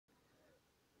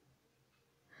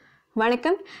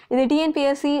வணக்கம். இது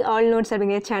Tnpsc All Notes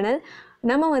அப்படிங்கிற சேனல்.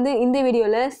 நம்ம வந்து இந்த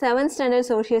வீடியோவில் 7th ஸ்டாண்டர்ட்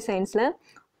சோஷியல் சயின்ஸில்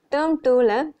டேர்ம்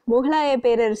 2ல் முகலாய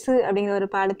பேரரசு அப்படிங்கிற ஒரு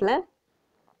பாடத்தில்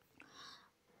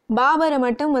பாபரை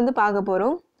மட்டும் வந்து பார்க்க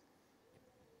போகிறோம்.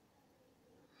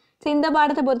 ஸோ இந்த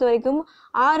பாடத்தை பொறுத்த வரைக்கும்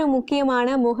 6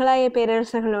 முக்கியமான முகலாய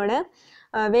பேரரசர்களோட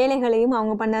வேலைகளையும்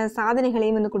அவங்க பண்ண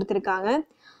சாதனைகளையும் வந்து கொடுத்துருக்காங்க.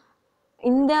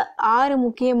 இந்த 6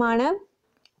 முக்கியமான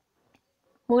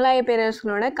முகலாய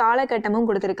பேரரசர்களோட காலகட்டமும்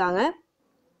கொடுத்துருக்காங்க.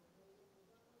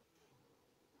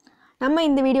 நம்ம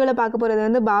இந்த வீடியோவில் பார்க்க போகிறது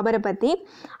வந்து பாபரை பற்றி.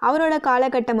 அவரோட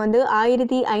காலகட்டம் வந்து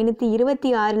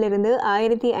 1526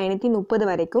 1530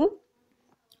 வரைக்கும்.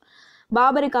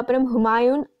 பாபருக்கு அப்புறம்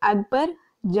ஹுமாயூன், அக்பர்,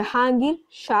 ஜஹாங்கீர்,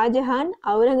 ஷாஜஹான்,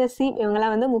 அவுரங்கசீப்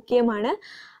இவங்கெல்லாம் வந்து முக்கியமான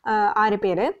 6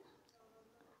 பேர்.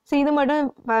 ஸோ இது மட்டும்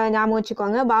ஞாபகம்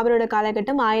வச்சுக்கோங்க. பாபரோட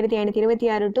காலகட்டம்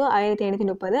 1526 to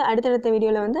 1530. அடுத்தடுத்த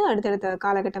வீடியோவில் வந்து அடுத்தடுத்த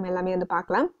காலகட்டம் எல்லாமே வந்து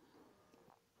பார்க்கலாம்.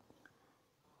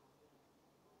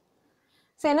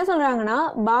 ஸோ என்ன சொல்கிறாங்கன்னா,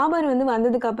 பாபர் வந்து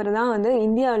வந்ததுக்கு அப்புறம் தான் வந்து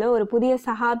இந்தியாவில் ஒரு புதிய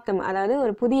சகாப்தம், அதாவது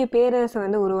ஒரு புதிய பேரரசு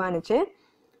வந்து உருவானுச்சு.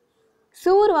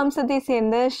 சூர் வம்சத்தை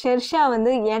சேர்ந்த ஷெர்ஷா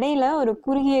வந்து இடையில ஒரு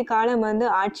குறுகிய காலம் வந்து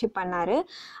ஆட்சி பண்ணார்.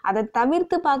 அதை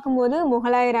தவிர்த்து பார்க்கும்போது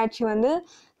முகலாயர் ஆட்சி வந்து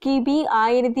கிபி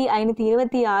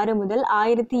 1526 முதல்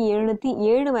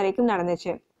 1707 வரைக்கும்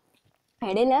நடந்துச்சு.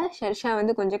 இடையில ஷெர்ஷா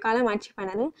வந்து கொஞ்ச காலம் ஆட்சி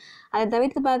பண்ணாரு. அதை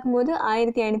தவிர்த்து பார்க்கும்போது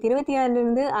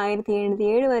 1526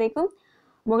 1707 வரைக்கும்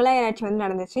முகலாயர் ஆட்சி வந்து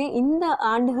நடந்துச்சு. இந்த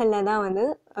ஆண்டுகளில் தான் வந்து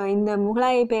இந்த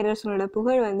முகலாய பேரரசனோட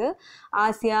புகழ் வந்து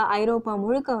ஆசியா, ஐரோப்பா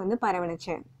முழுக்க வந்து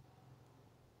பரவணுச்சு.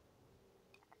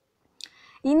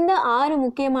 இந்த 6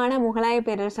 முக்கியமான முகலாய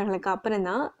பேரரசர்களுக்கு அப்புறம்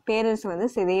தான் பேரரசு வந்து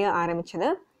சிதைய ஆரம்பிச்சது.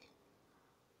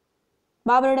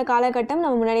 பாபரோட காலகட்டம்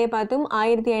நம்ம முன்னாடியே பார்த்தோம்,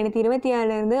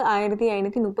 1526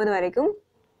 1530 வரைக்கும்.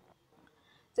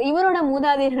 இவரோட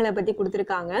மூதாதையர்களை பற்றி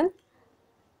கொடுத்துருக்காங்க.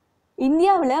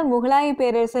 இந்தியாவில் முகலாய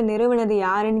பேரரசை நிறுவனது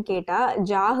யாருன்னு கேட்டால்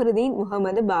ஜாஹிருதீன்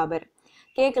முகமது பாபர்.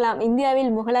 கேட்கலாம், இந்தியாவில்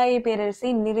முகலாய பேரரசை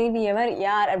நிறுவியவர்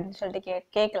யார் அப்படின்னு சொல்லிட்டு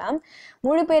கேட்கலாம்.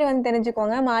 முழு பேர் வந்து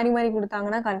தெரிஞ்சுக்கோங்க, மாறி மாறி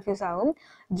கொடுத்தாங்கன்னா கன்ஃபியூஸ் ஆகும்.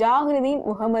 ஜாஹிருதீன்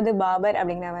முகமது பாபர்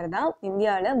அப்படிங்கிறவர் தான்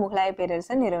இந்தியாவில் முகலாய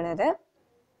பேரரசை நிறுவனது.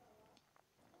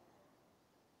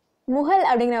 முகல்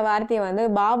அப்படிங்கிற வார்த்தையை வந்து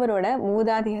பாபரோட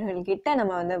மூதாதையர்கள் கிட்ட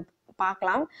நம்ம வந்து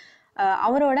பார்க்கலாம்.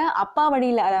 அவரோட அப்பா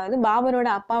வழியில், அதாவது பாபரோட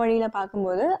அப்பா வழியில்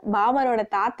பார்க்கும்போது பாபரோட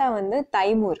தாத்தா வந்து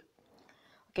தைமூர்.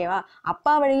 ஓகேவா?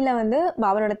 அப்பா வழியில் வந்து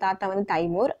பாபரோட தாத்தா வந்து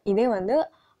தைமூர். இதே வந்து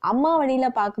அம்மா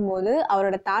வழியில் பார்க்கும்போது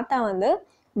அவரோட தாத்தா வந்து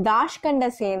தாஷ்கண்டை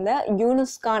சேர்ந்த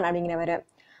யூனுஸ்கான் அப்படிங்கிறவர்.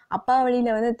 அப்பா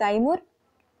வழியில் வந்து தைமூர்,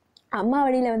 அம்மா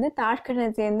வழியில் வந்து தாஷ்கண்டை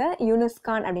சேர்ந்த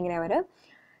யூனுஸ்கான் அப்படிங்கிறவர்.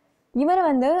 இவர்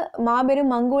வந்து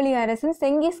மாபெரும் மங்கோலிய அரசன்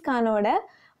செங்கிஸ்கானோட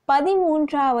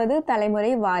 13வது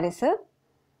தலைமுறை வாரிசு.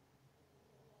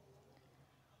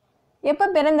 எப்போ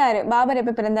பிறந்தாரு பாபர்,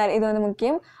 எப்போ பிறந்தார் இது வந்து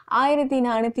முக்கியம்.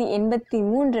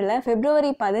 1483 பிப்ரவரி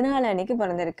 14 அன்னைக்கு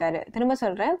பிறந்திருக்காரு. திரும்ப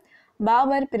சொல்றேன்,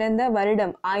 பாபர் பிறந்த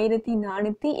வருடம்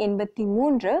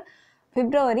 1483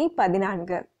 பிப்ரவரி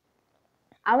 14.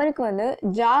 அவருக்கு வந்து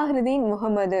ஜாஹிருதீன்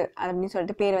முகமது அப்படின்னு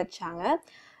சொல்லிட்டு பேர் வச்சாங்க.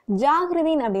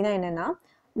 ஜாஹிருதீன் அப்படின்னா என்னன்னா,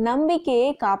 நம்பிக்கையை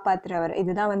காப்பாற்றுறவர்.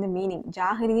 இதுதான் வந்து மீனிங்.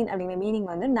 ஜாஹிருதீன் அப்படிங்கிற மீனிங்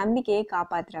வந்து நம்பிக்கையை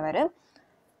காப்பாற்றுறவர்.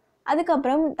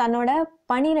 அதுக்கப்புறம் தன்னோட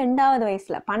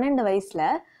 12 வயசுல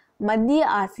மத்திய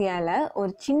ஆசியாவில்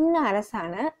ஒரு சின்ன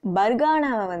அரசான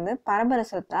பர்கானாவை வந்து பரம்பர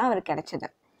சொத்தா அவருக்கு கிடைச்சது.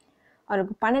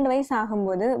 அவருக்கு 12 வயசு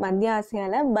ஆகும்போது மத்திய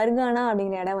ஆசியாவில் பர்கானா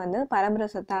அப்படிங்கிற இடம் வந்து பரம்பர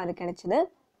சொத்தா அவருக்கு கிடைச்சது.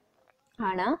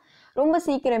 ஆனால் ரொம்ப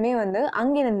சீக்கிரமே வந்து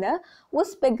அங்கிருந்த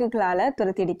உஸ்பெக்குகளால்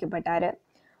துரத்திடிக்கப்பட்டார்.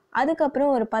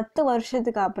 அதுக்கப்புறம் ஒரு 10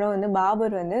 வருஷத்துக்கு அப்புறம் வந்து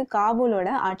பாபர் வந்து காபூலோட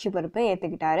ஆட்சி பொறுப்பை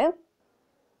ஏற்றுக்கிட்டாரு.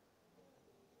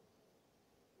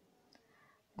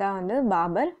 தான் வந்து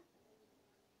பாபர்.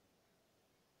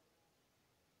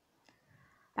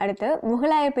 அடுத்து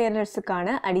முகலாய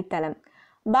பேரரசுக்கான அடித்தளம்.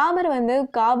 பாபர் வந்து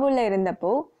காபூல்ல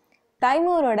இருந்தப்போ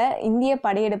தைமூரோட இந்திய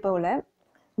படையெடுப்போட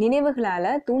நினைவுகளால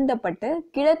தூண்டப்பட்டு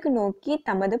கிழக்கு நோக்கி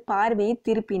தமது பார்வையை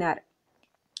திருப்பினார்.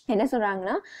 என்ன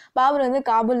சொல்றாங்கன்னா, பாபர் வந்து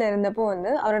காபூல்ல இருந்தப்போ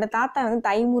வந்து அவரோட தாத்தா வந்து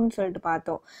தைமூர்னு சொல்லிட்டு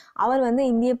பார்த்தோம். அவர் வந்து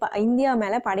இந்தியா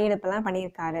மேல படையெடுப்பெல்லாம்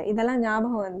பண்ணியிருக்காரு. இதெல்லாம்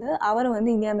ஞாபகம் வந்து அவரும்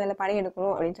வந்து இந்தியா மேல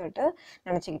படையெடுக்கணும் அப்படின்னு சொல்லிட்டு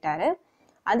நினைச்சுக்கிட்டாரு.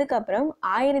 அதுக்கப்புறம்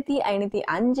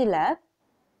 1505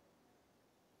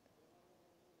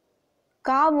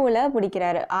 காபூல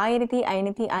பிடிக்கிறாரு.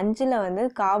 1505 வந்து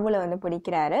காபூல வந்து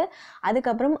பிடிக்கிறாரு.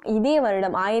 அதுக்கப்புறம் இதே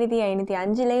வருடம்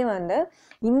 1505 வந்து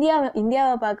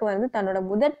இந்தியாவை பார்க்க வந்து தன்னோட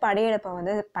முதற் படையெடுப்பை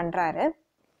வந்து பண்றாரு.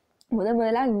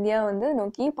 முதலாக இந்தியாவை வந்து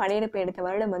நோக்கி படையெடுப்பு எடுத்த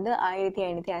வருடம் வந்து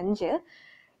 1505.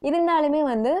 இருந்தாலுமே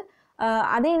வந்து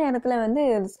அதே நேரத்தில் வந்து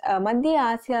மத்திய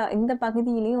ஆசியா இந்த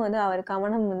பகுதியிலையும் வந்து அவர்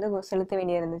கவனம் வந்து செலுத்த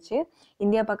வேண்டியிருந்துச்சு.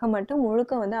 இந்தியா பக்கம் மட்டும்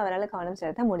முழுக்க வந்து அவரால் கவனம்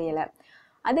செலுத்த முடியலை.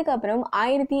 அதுக்கப்புறம்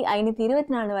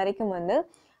 1524 வரைக்கும் வந்து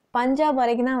பஞ்சாப்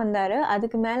வரைக்கும் தான் வந்தாரு.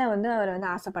 அதுக்கு மேல வந்து அவர் வந்து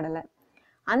ஆசைப்படலை.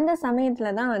 அந்த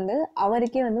சமயத்துல தான் வந்து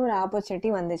அவருக்கே வந்து ஒரு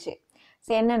ஆப்பர்ச்சுனிட்டி வந்துச்சு.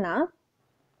 சரி, என்னன்னா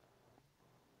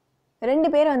 2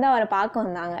 பேர் வந்து அவரை பார்க்க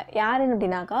வந்தாங்க. யாருன்னு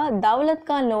அப்படின்னாக்கா, தௌலத்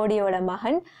கான் லோடியோட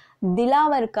மகன்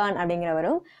திலாவர் கான்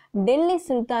அப்படிங்கிறவரும், டெல்லி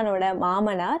சுல்தானோட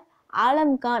மாமனார்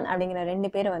ஆலம் கான் அப்படிங்கிற 2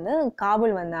 பேர் வந்து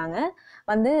காபூல் வந்தாங்க.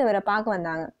 வந்து இவரை பார்க்க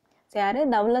வந்தாங்க. யாரு?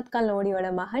 தௌலத் கான் லோடியோட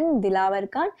மகன் திலாவர்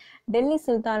கான், டெல்லி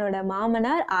சுல்தானோட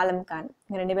மாமனார் ஆலம் கான்.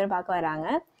 இவங்க 2 பேரும் பார்க்க வராங்க.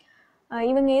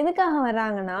 இவங்க எதுக்காக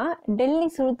வர்றாங்கன்னா, டெல்லி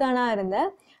சுல்தானா இருந்த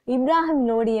இப்ராஹிம்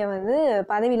லோடியை வந்து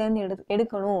பதவியிலேருந்து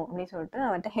எடுக்கணும் அப்படின்னு சொல்லிட்டு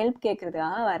அவர்கிட்ட ஹெல்ப்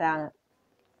கேட்கறதுக்காக வர்றாங்க.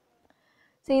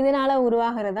 ஸோ இதனால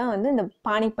உருவாகிறது தான் வந்து இந்த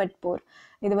பானிபட் போர்.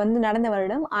 இது வந்து நடந்த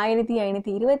வருடம்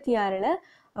 1526ல்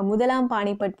முதலாம்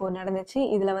பானிபட் போர் நடந்துச்சு.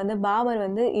 இதுல வந்து பாபர்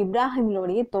வந்து இப்ராஹிம்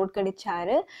லோடியை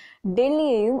தோற்கடிச்சாரு,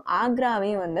 டெல்லியையும்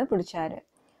ஆக்ராவையும் வந்து பிடிச்சாரு.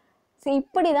 ஸோ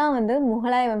இப்படிதான் வந்து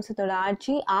முகலாய வம்சத்தோட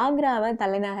ஆட்சி ஆக்ராவை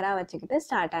தலைநகரா வச்சுக்கிட்டு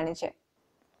ஸ்டார்ட் ஆனிச்சு.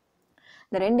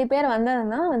 இந்த 2 பேர்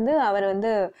வந்ததுதான் வந்து அவர் வந்து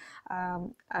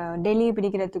டெல்லியை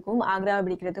பிடிக்கிறதுக்கும் ஆக்ராவை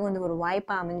பிடிக்கிறதுக்கும் வந்து ஒரு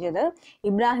வாய்ப்பா அமைஞ்சது.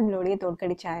 இப்ராஹிம் லோடியை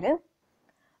தோற்கடிச்சாரு.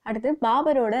 அடுத்து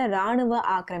பாபரோட இராணுவ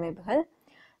ஆக்கிரமிப்புகள்.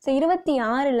 ஸோ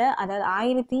 26ல், அதாவது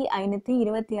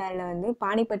 1526ல் வந்து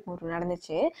பானிபட் போர்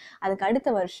நடந்துச்சு. அதுக்கு அடுத்த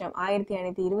வருஷம்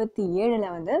 1527ல்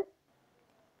வந்து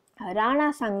ராணா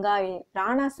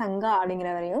சங்கா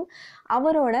அப்படிங்கிறவரையும்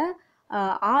அவரோட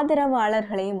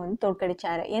ஆதரவாளர்களையும் வந்து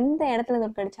தோற்கடிச்சாரு. எந்த இடத்துல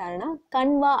தோற்கடிச்சாருன்னா,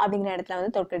 கன்வா அப்படிங்கிற இடத்துல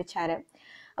வந்து தோற்கடிச்சாரு.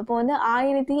 அப்போ வந்து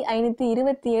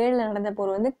 1527ல் நடந்த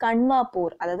போர் வந்து கன்வா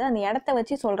போர். அதாவது அந்த இடத்த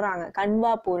வச்சு சொல்றாங்க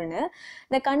கன்வா போர்னு.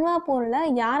 இந்த கன்வா போர்ல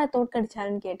யாரை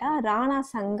தோற்கடிச்சாருன்னு கேட்டா, ராணா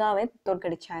சங்காவை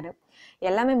தோற்கடிச்சாரு.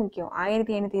 எல்லாமே முக்கியம்.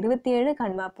 1527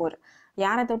 கன்வா போர்.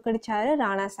 யாரை தோற்கடிச்சாரு?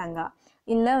 ராணா சங்கா.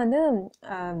 இல்ல வந்து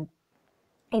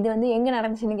இது வந்து எங்க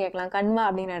நடந்துச்சுன்னு கேட்கலாம். கன்வா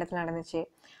அப்படிங்கிற இடத்துல நடந்துச்சு.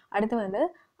 அடுத்து வந்து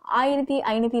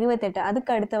 1528,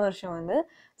 அதுக்கு அடுத்த வருஷம் வந்து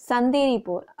சந்தேரி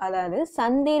போர். அதாவது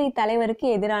சந்தேரி தலைவருக்கு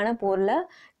எதிரான போர்ல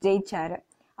ஜெயிச்சாரு.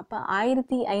 அப்ப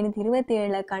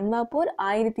 1527ல் கன்வா போர்,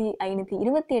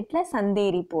 1528ல்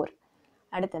சந்தேரி போர்.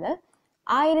 அடுத்தது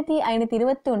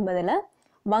 1529ல்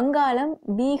வங்காளம்,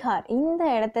 பீகார் இந்த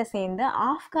இடத்த சேர்ந்த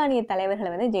ஆப்கானிய தலைவர்களை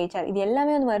வந்து ஜெயிச்சார். இது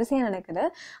எல்லாமே வந்து வரிசையா நடக்குது.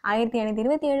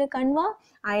 1527 கன்வா,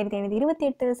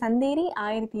 1528 சந்தேரி,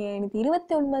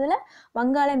 1529ல்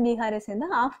வங்காளம், பீகாரை சேர்ந்த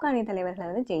ஆப்கானிய தலைவர்களை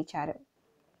வந்து ஜெயிச்சாரு.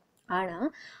 ஆனா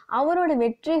அவரோட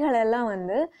வெற்றிகள் எல்லாம்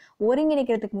வந்து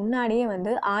ஒருங்கிணைக்கிறதுக்கு முன்னாடியே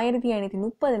வந்து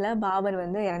 1530ல் பாபர்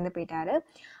வந்து இறந்து போயிட்டாரு.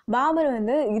 பாபர்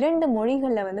வந்து 2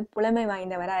 மொழிகள்ல வந்து புலமை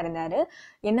வாய்ந்தவரா இருந்தாரு.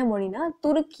 என்ன மொழினா,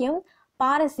 துருக்கியம்,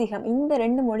 பாரசீகம். இந்த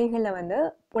 2 மொழிகள்ல வந்து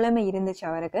புலமை இருந்துச்சு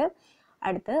அவருக்கு.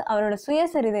 அடுத்து அவரோட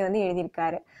சுயசரிதை வந்து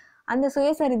எழுதியிருக்காரு. அந்த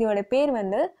சுயசரிதையோட பேர்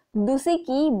வந்து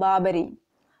துசிக்-இ-பாபரி.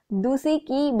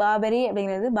 துசிக்-இ-பாபரி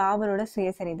அப்படிங்கிறது பாபரோட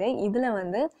சுயசரிதை. இதுல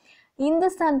வந்து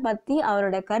இந்துஸ்தான் பத்தி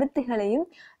அவரோட கருத்துகளையும்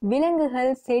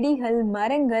விலங்குகள், செடிகள்,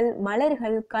 மரங்கள்,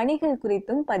 மலர்கள், கனிகள்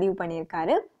குறித்தும் பதிவு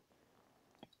பண்ணியிருக்காரு.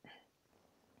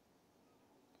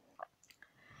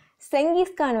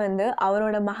 செங்கிஸ்கான் வந்து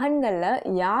அவரோட மகன்கள்ல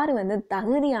யார் வந்து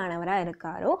தகுதியானவரா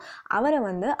இருக்காரோ அவரை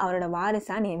வந்து அவரோட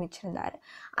வாரிசா நியமிச்சிருந்தாரு.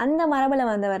 அந்த மரபுல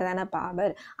வந்தவர் தானே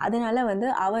பாபர். அதனால வந்து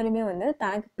அவருமே வந்து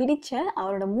தனக்கு பிடிச்ச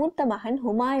அவரோட மூத்த மகன்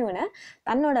ஹுமாயூனை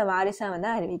தன்னோட வாரிசா வந்து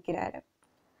அறிவிக்கிறாரு.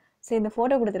 சரி, இந்த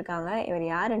போட்டோ கொடுத்துருக்காங்க. இவர்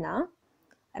யாருன்னா,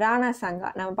 ராணா சங்கா.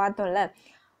 நம்ம பார்த்தோம்ல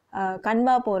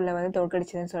கன்வா போர்ல வந்து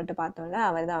தோற்கடிச்சதுன்னு சொல்லிட்டு பார்த்தோம்ல,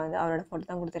 அவர் தான் வந்து அவரோட போட்டோ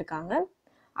தான் கொடுத்துருக்காங்க.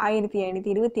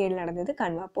 1527 நடந்தது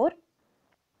கன்வா போர்.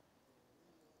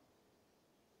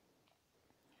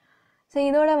 ஸோ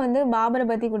இதோட வந்து பாபரை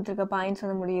பற்றி கொடுத்துருக்க பாயிண்ட்ஸ்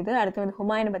வந்து முடியுது. அடுத்து வந்து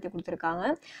ஹுமாயூனை பற்றி கொடுத்துருக்காங்க.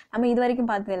 நம்ம இது வரைக்கும்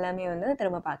பார்த்தது எல்லாமே வந்து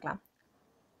திரும்ப பார்க்கலாம்.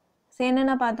 ஸோ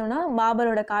என்னென்ன பார்த்தோம்னா,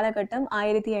 பாபரோட காலகட்டம்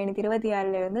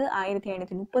 1526லேருந்து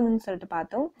 1530ன்னு சொல்லிட்டு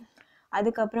பார்த்தோம்.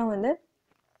 அதுக்கப்புறம் வந்து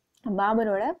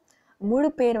பாபரோட முழு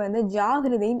பேர் வந்து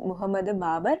ஜாகிருதீன் முகமது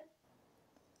பாபர்.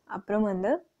 அப்புறம்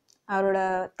வந்து அவரோட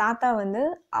தாத்தா வந்து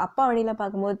அப்பா வழியில்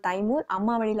பார்க்கும்போது தைமூர்,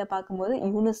 அம்மா வழியில் பார்க்கும்போது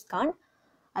யூனுஸ் கான்.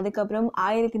 அதுக்கப்புறம்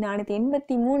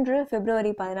 1483 பிப்ரவரி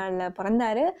 14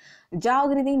 பிறந்தாரு.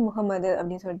 ஜாகிருதீன் முகமது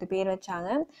அப்படின்னு சொல்லிட்டு பேர் வச்சாங்க.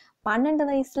 12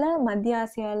 வயசுல மத்திய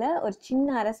ஆசியாவில் ஒரு சின்ன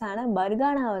அரசான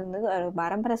பர்கானா வந்து ஒரு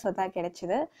பரம்பரை சொத்தா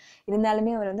கிடைச்சிது.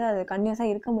 இருந்தாலுமே அவர் வந்து அது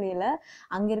கன்யூஸாக இருக்க முடியல.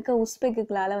 அங்கே இருக்க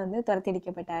உஸ்பெக்குகளால் வந்து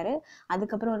துரத்திடிக்கப்பட்டாரு.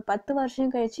 அதுக்கப்புறம் ஒரு 10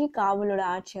 வருஷம் கழிச்சு காபூலோட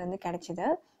ஆட்சி வந்து கிடைச்சிது.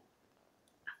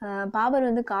 பாபர்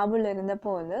வந்து காபூல்ல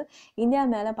இருந்தப்போ வந்து இந்தியா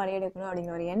மேலே படையெடுக்கணும்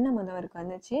அப்படிங்கிற ஒரு எண்ணம் வந்து அவருக்கு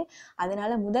வந்துச்சு.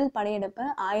 அதனால முதல் படையெடுப்பை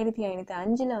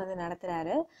 1505ல் வந்து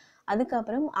நடத்துறாரு.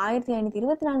 அதுக்கப்புறம்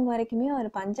 1524 வரைக்குமே அவர்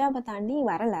பஞ்சாபை தாண்டி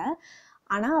வரல.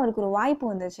 ஆனால் அவருக்கு ஒரு வாய்ப்பு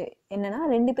வந்துச்சு. என்னன்னா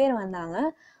 2 பேர் வந்தாங்க.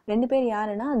 2 பேர்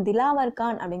யாருன்னா திலாவர்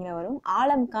கான் அப்படிங்கிறவரும்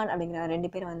ஆலம் கான் அப்படிங்கிறவர் 2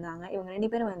 பேர் வந்தாங்க. இவங்க 2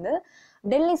 பேரும் வந்து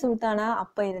டெல்லி சுல்தானா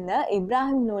அப்போ இருந்த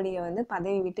இப்ராஹிம் லோடியை வந்து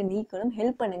பதவி விட்டு நீக்கணும்,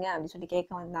 ஹெல்ப் பண்ணுங்க அப்படின்னு சொல்லி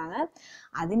கேட்க வந்தாங்க.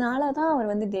 அதனால தான்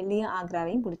அவர் வந்து டெல்லியும்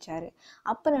ஆக்ராவையும் பிடிச்சாரு.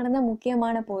 அப்போ நடந்த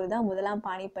முக்கியமான போர் தான் முதலாம்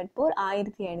பானிபட் போர்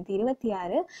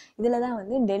 1526. இதில் தான்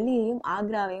வந்து டெல்லியையும்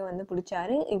ஆக்ராவையும் வந்து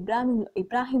பிடிச்சாரு.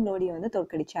 இப்ராஹிம் லோடியை வந்து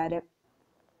தோற்கடிச்சாரு.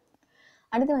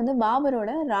 அடுத்து வந்து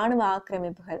பாபரோட இராணுவ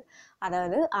ஆக்கிரமிப்புகள்.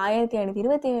 அதாவது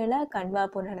 1527 கன்வா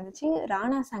போர் நடந்துச்சு.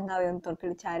 ராணா சங்காவை வந்து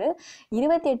தோற்கடிச்சாரு.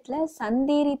 28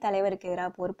 சந்தேரி தலைவருக்கு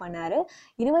எதிராக போர் பண்ணாரு.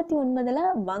 29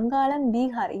 வங்காளம்,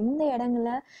 பீகார் இந்த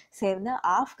இடங்களை சேர்ந்த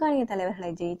ஆப்கானிய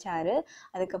தலைவர்களை ஜெயிச்சாரு.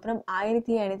 அதுக்கப்புறம்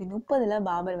 1530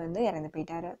 பாபர் வந்து இறந்து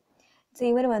போயிட்டாரு. ஸோ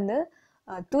இவர் வந்து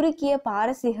துருக்கிய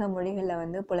பாரசீக மொழிகளில்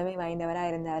வந்து புலமை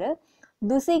வாய்ந்தவராக இருந்தார்.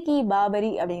 துசிகி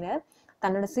பாபரி அப்படிங்கிற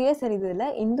தன்னோட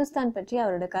சுயசரிதையில் இந்துஸ்தான் பற்றி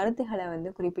அவரோட கருத்துக்களை வந்து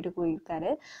குறிப்பிட்டு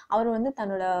கூறியிருக்காரு. அவர் வந்து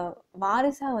தன்னோட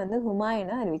வாரிசாக வந்து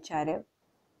ஹுமாயூனை அறிவிச்சாரு.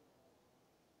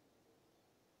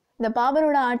 இந்த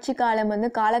பாபரோட ஆட்சி காலம் வந்து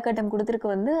காலகட்டம் கொடுத்துருக்கு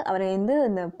வந்து அவரை வந்து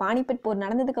இந்த பானிபட் போர்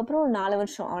நடந்ததுக்கப்புறம் 4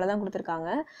 வருஷம் அவ்வளோதான் கொடுத்துருக்காங்க.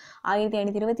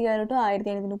 1526 to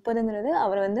 1530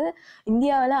 அவர் வந்து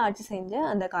இந்தியாவில் ஆட்சி செஞ்ச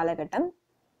அந்த காலகட்டம்.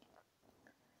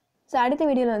 ஸோ அடுத்த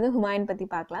வீடியோவில் வந்து ஹுமாயூன் பற்றி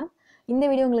பார்க்கலாம். இந்த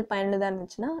வீடியோ உங்களுக்கு பயனுள்ளதாக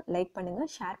இருந்துச்சுன்னா லைக் பண்ணுங்கள்,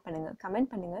 ஷேர் பண்ணுங்கள், கமெண்ட்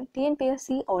பண்ணுங்கள்.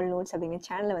 டிஎன்பிஎஸ்சி ஆல் நோட்ஸ் அப்படிங்கிற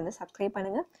சேனலை வந்து சப்ஸ்கிரைப்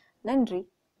பண்ணுங்கள். நன்றி.